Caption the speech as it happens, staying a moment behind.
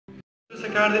Se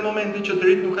ka ardhur momenti që të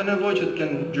rinjt nuk kanë nevojë që të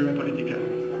kenë gjyme politike.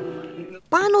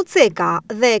 Pano Ceka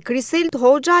dhe Krisel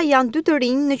Hoxha janë dy të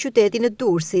rinj në qytetin e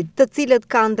Durrësit, të cilët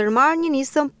kanë ndërmarrë një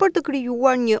nisëm për të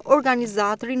krijuar një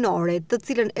organizatë rinore, të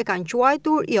cilën e kanë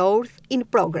quajtur Youth in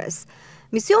Progress.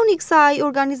 Misioni i kësaj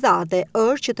organizate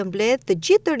është që të mbledhë të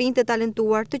gjithë të rinjtë e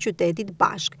talentuar të qytetit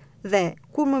bashk. Dhe,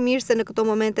 kur më mirë se në këto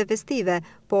momente festive,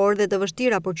 por dhe të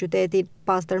vështira për qytetin,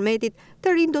 pas tërmetit,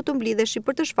 të rinjtë do të mblidheshin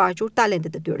për të shfaqur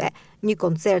talentet e tyre. Një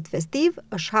koncert festiv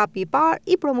është hapi i parë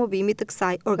i promovimit të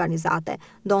kësaj organizate,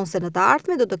 ndonse në të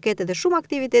ardhmen do të ketë edhe shumë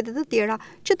aktivitete të tjera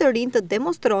që të rinjtë të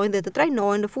demonstrojnë dhe të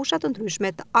trajnohen në fusha të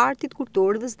ndryshme të artit,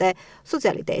 kulturës dhe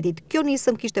socialitetit. Kjo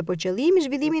nisëm kishte për qëllim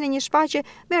zhvillimin e një shfaqje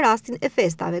me rastin e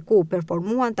festave, ku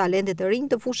performuan talentet të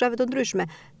rinj të fushave të ndryshme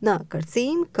në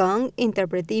kërcim, këngë,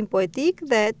 interpretim poetik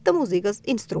dhe të muzikës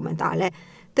instrumentale.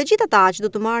 Të gjithë ata që do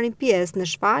të marrin pjesë në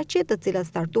shfaqje, të cilat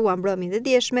startuan mbrëmjen e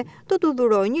djeshme, do të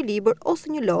dhurojnë një libër ose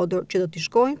një lodër që do t'i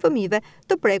shkojnë fëmijëve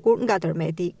të prekur nga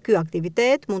tërmeti. Ky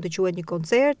aktivitet mund të quhet një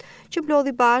koncert që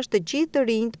mblodhi bashkë të gjithë të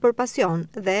rinjtë për pasion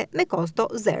dhe me kosto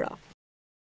zero.